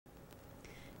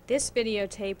This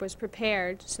videotape was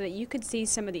prepared so that you could see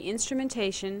some of the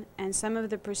instrumentation and some of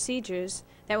the procedures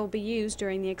that will be used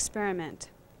during the experiment.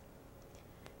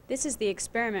 This is the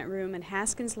experiment room at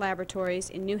Haskins Laboratories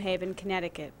in New Haven,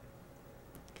 Connecticut.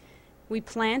 We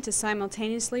plan to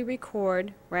simultaneously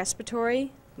record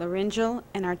respiratory, laryngeal,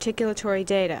 and articulatory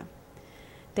data.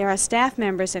 There are staff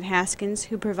members at Haskins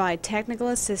who provide technical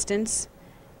assistance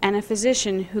and a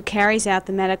physician who carries out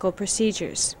the medical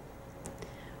procedures.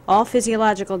 All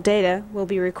physiological data will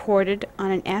be recorded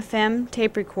on an FM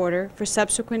tape recorder for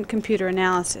subsequent computer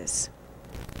analysis.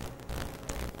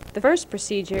 The first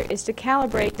procedure is to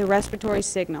calibrate the respiratory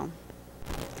signal.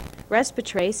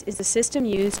 Respitrace is the system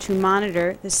used to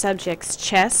monitor the subject's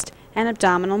chest and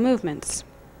abdominal movements.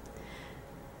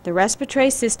 The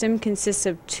Respitrace system consists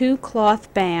of two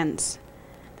cloth bands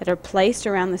that are placed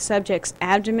around the subject's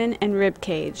abdomen and rib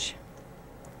cage.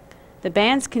 The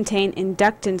bands contain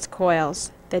inductance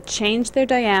coils that change their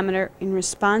diameter in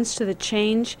response to the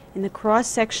change in the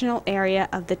cross-sectional area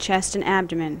of the chest and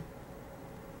abdomen.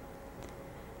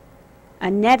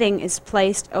 A netting is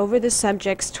placed over the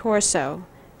subject's torso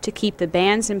to keep the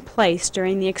bands in place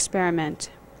during the experiment.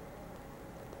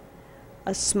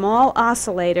 A small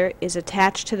oscillator is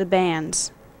attached to the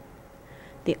bands.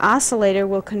 The oscillator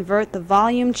will convert the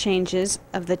volume changes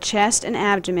of the chest and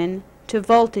abdomen to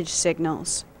voltage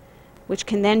signals, which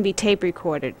can then be tape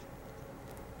recorded.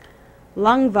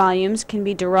 Lung volumes can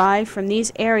be derived from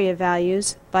these area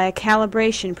values by a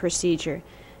calibration procedure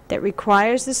that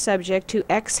requires the subject to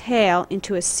exhale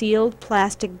into a sealed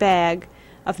plastic bag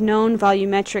of known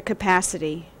volumetric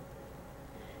capacity.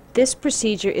 This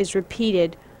procedure is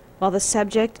repeated while the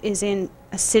subject is in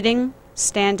a sitting,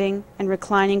 standing, and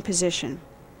reclining position.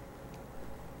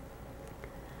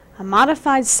 A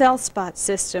modified cell spot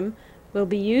system will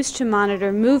be used to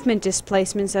monitor movement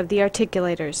displacements of the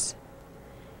articulators.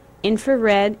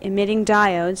 Infrared emitting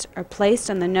diodes are placed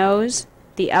on the nose,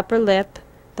 the upper lip,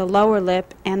 the lower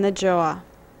lip, and the jaw.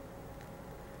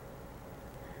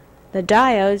 The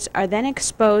diodes are then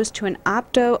exposed to an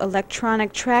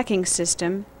optoelectronic tracking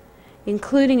system,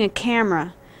 including a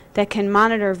camera that can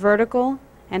monitor vertical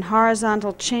and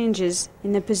horizontal changes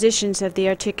in the positions of the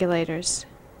articulators.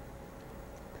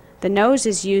 The nose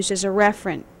is used as a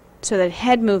referent so that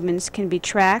head movements can be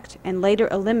tracked and later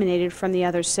eliminated from the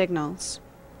other signals.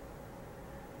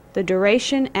 The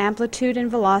duration, amplitude,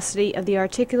 and velocity of the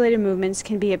articulated movements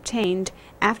can be obtained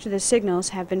after the signals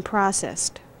have been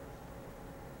processed.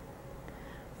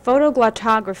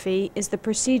 Photoglottography is the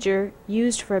procedure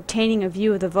used for obtaining a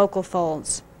view of the vocal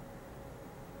folds.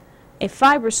 A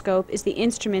fibroscope is the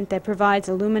instrument that provides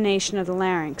illumination of the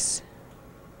larynx.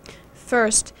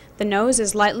 First, the nose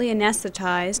is lightly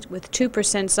anesthetized with 2%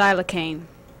 xylocaine.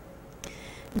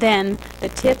 Then, the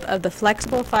tip of the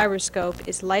flexible fibroscope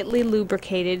is lightly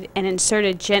lubricated and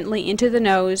inserted gently into the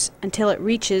nose until it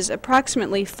reaches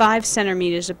approximately 5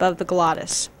 centimeters above the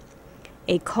glottis.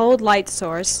 A cold light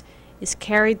source is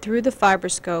carried through the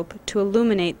fibroscope to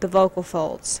illuminate the vocal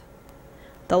folds.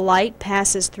 The light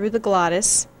passes through the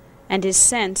glottis and is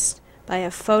sensed by a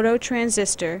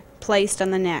phototransistor placed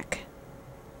on the neck.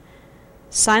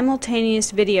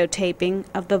 Simultaneous videotaping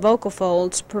of the vocal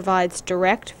folds provides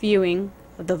direct viewing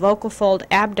of the vocal fold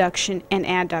abduction and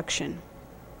adduction.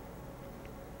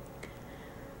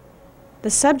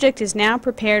 The subject is now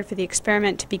prepared for the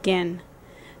experiment to begin.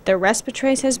 The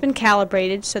respitrace has been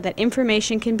calibrated so that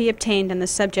information can be obtained on the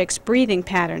subject's breathing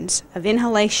patterns of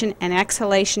inhalation and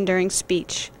exhalation during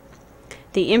speech.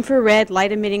 The infrared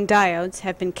light-emitting diodes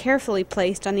have been carefully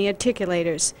placed on the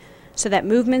articulators so that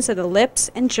movements of the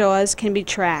lips and jaws can be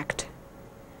tracked.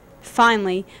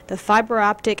 Finally, the fiber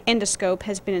optic endoscope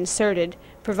has been inserted,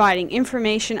 providing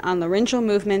information on laryngeal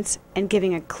movements and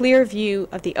giving a clear view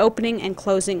of the opening and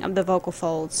closing of the vocal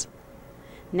folds.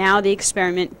 Now the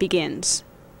experiment begins.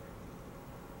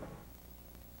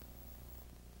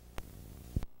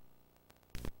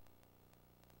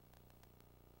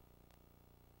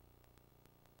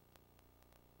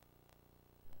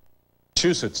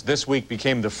 Massachusetts this week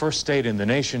became the first state in the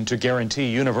nation to guarantee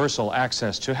universal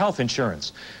access to health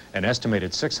insurance. An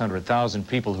estimated 600,000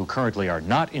 people who currently are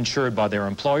not insured by their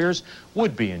employers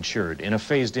would be insured in a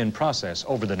phased-in process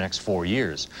over the next 4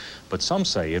 years. But some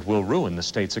say it will ruin the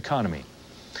state's economy.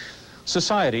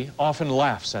 Society often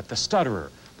laughs at the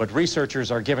stutterer, but researchers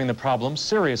are giving the problem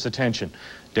serious attention.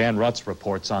 Dan Rutz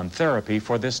reports on therapy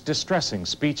for this distressing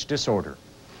speech disorder.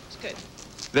 It's good.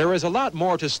 There is a lot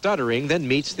more to stuttering than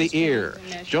meets the ear.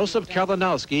 Joseph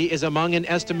Kalinowski is among an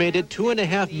estimated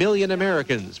 2.5 million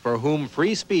Americans for whom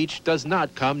free speech does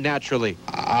not come naturally.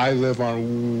 I live on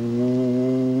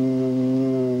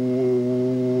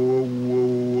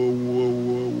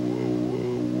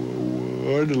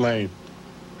Coeur d'Alene.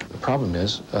 The problem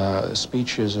is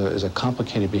speech is a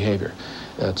complicated behavior.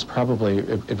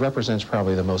 It represents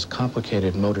probably the most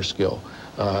complicated motor skill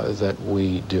that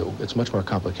we do. It's much more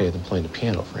complicated than playing the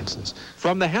piano, for instance.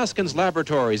 From the Haskins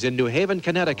laboratories in New Haven,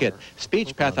 Connecticut,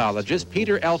 speech pathologist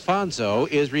Peter Alfonso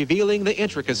is revealing the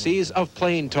intricacies of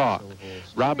plain talk.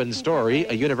 Robin Story,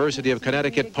 a University of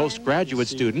Connecticut postgraduate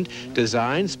student,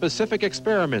 designed specific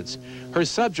experiments. Her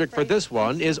subject for this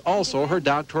one is also her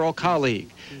doctoral colleague.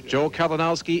 Joe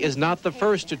Kalinowski is not the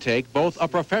first to take both a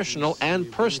professional and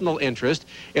personal interest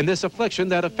in this affliction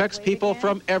that affects people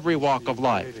from every walk of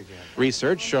life.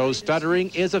 Research shows stuttering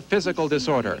is a physical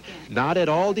disorder, not at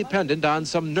all dependent on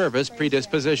some nervous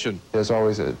predisposition. There's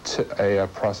always a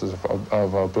process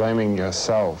of blaming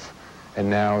yourself, and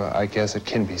now I guess it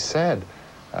can be said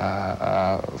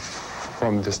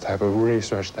from this type of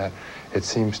research that it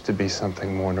seems to be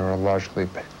something more neurologically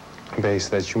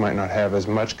based, that you might not have as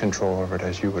much control over it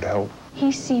as you would hope.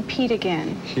 He see Pete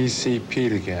again. He see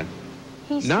Pete again.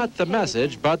 Not the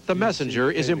message, but the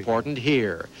messenger is important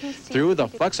here. Through the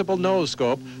flexible nose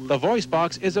scope, the voice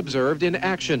box is observed in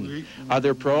action.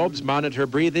 Other probes monitor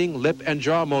breathing, lip, and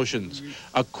jaw motions.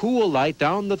 A cool light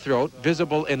down the throat,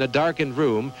 visible in a darkened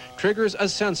room, triggers a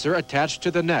sensor attached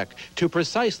to the neck to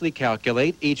precisely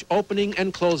calculate each opening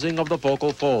and closing of the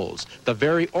vocal folds, the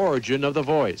very origin of the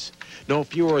voice. No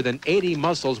fewer than 80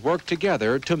 muscles work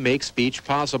together to make speech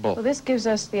possible. Well, this gives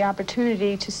us the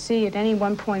opportunity to see at any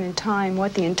one point in time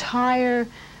what the entire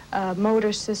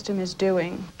motor system is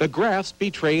doing. The graphs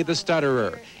betray the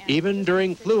stutterer, even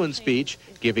during fluent speech,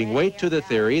 giving weight to the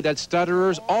theory that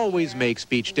stutterers always make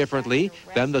speech differently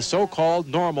than the so-called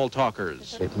normal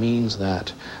talkers. It means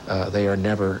that they are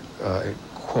never,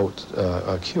 quote,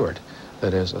 cured.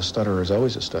 That is, a stutterer is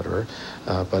always a stutterer,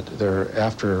 but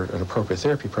after an appropriate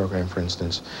therapy program, for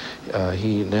instance,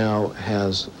 he now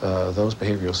has those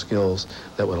behavioral skills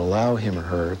that would allow him or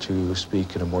her to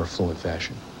speak in a more fluent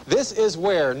fashion. This is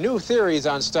where new theories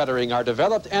on stuttering are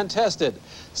developed and tested.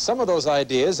 Some of those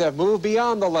ideas have moved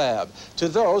beyond the lab to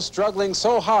those struggling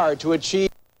so hard to achieve